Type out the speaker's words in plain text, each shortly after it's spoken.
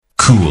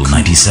Cool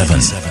 97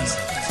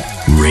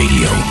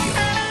 Radio.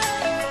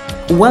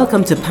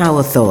 Welcome to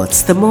Power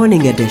Thoughts, the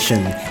morning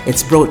edition.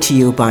 It's brought to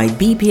you by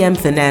BPM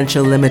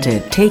Financial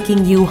Limited,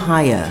 taking you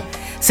higher.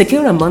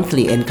 Secure a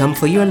monthly income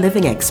for your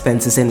living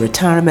expenses in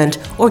retirement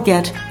or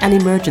get an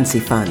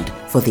emergency fund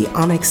for the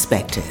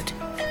unexpected.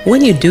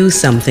 When you do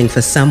something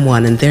for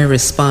someone and their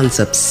response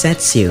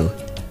upsets you,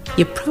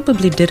 you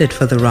probably did it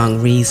for the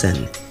wrong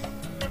reason.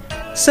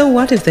 So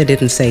what if they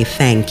didn't say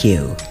thank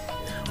you?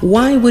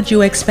 Why would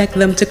you expect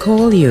them to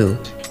call you?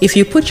 If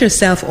you put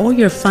yourself or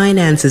your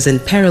finances in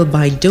peril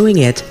by doing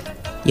it,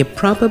 you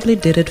probably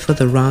did it for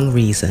the wrong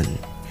reason.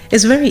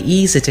 It's very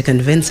easy to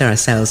convince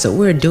ourselves that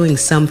we're doing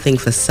something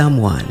for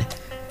someone,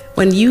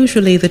 when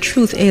usually the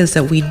truth is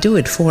that we do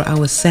it for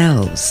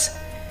ourselves.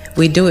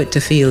 We do it to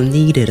feel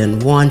needed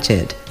and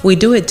wanted. We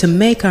do it to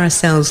make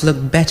ourselves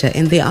look better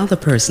in the other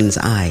person's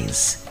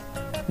eyes.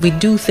 We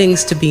do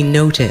things to be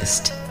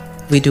noticed.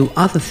 We do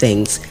other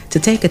things to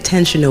take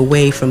attention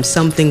away from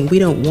something we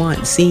don't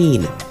want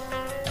seen.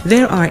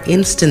 There are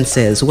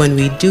instances when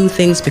we do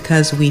things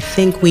because we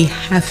think we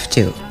have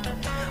to.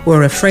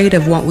 We're afraid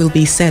of what will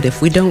be said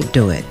if we don't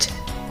do it.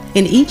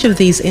 In each of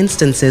these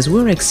instances,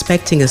 we're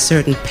expecting a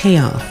certain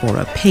payoff or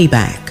a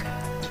payback.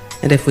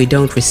 And if we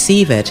don't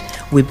receive it,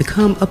 we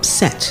become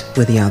upset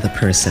with the other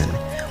person.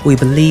 We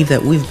believe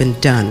that we've been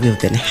done,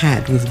 we've been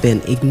had, we've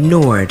been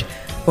ignored,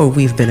 or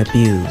we've been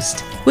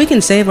abused. We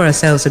can save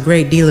ourselves a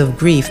great deal of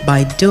grief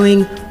by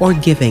doing or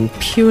giving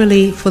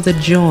purely for the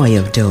joy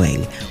of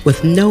doing,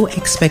 with no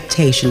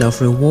expectation of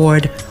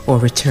reward or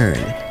return.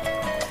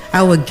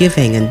 Our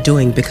giving and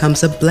doing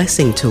becomes a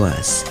blessing to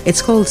us.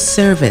 It's called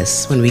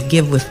service when we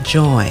give with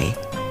joy.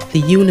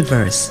 The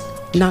universe,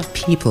 not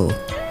people,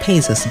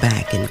 pays us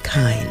back in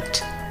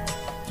kind.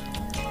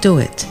 Do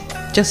it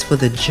just for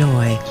the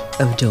joy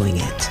of doing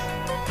it.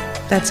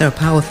 That's our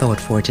Power Thought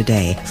for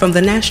today, from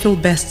the national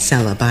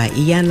bestseller by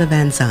Iyanla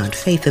Vanzant,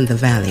 Faith in the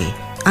Valley.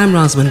 I'm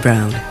Rosamond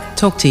Brown.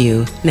 Talk to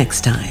you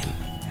next time.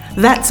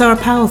 That's our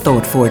Power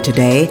Thought for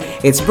today.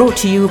 It's brought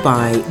to you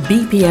by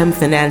BPM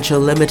Financial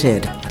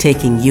Limited,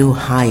 taking you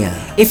higher.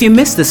 If you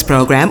missed this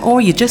program or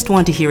you just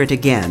want to hear it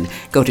again,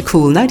 go to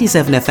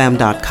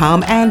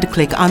cool97fm.com and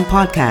click on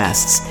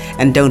podcasts.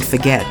 And don't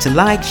forget to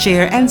like,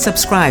 share, and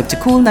subscribe to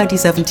Cool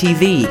 97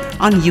 TV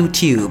on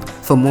YouTube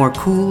for more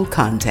cool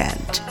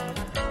content.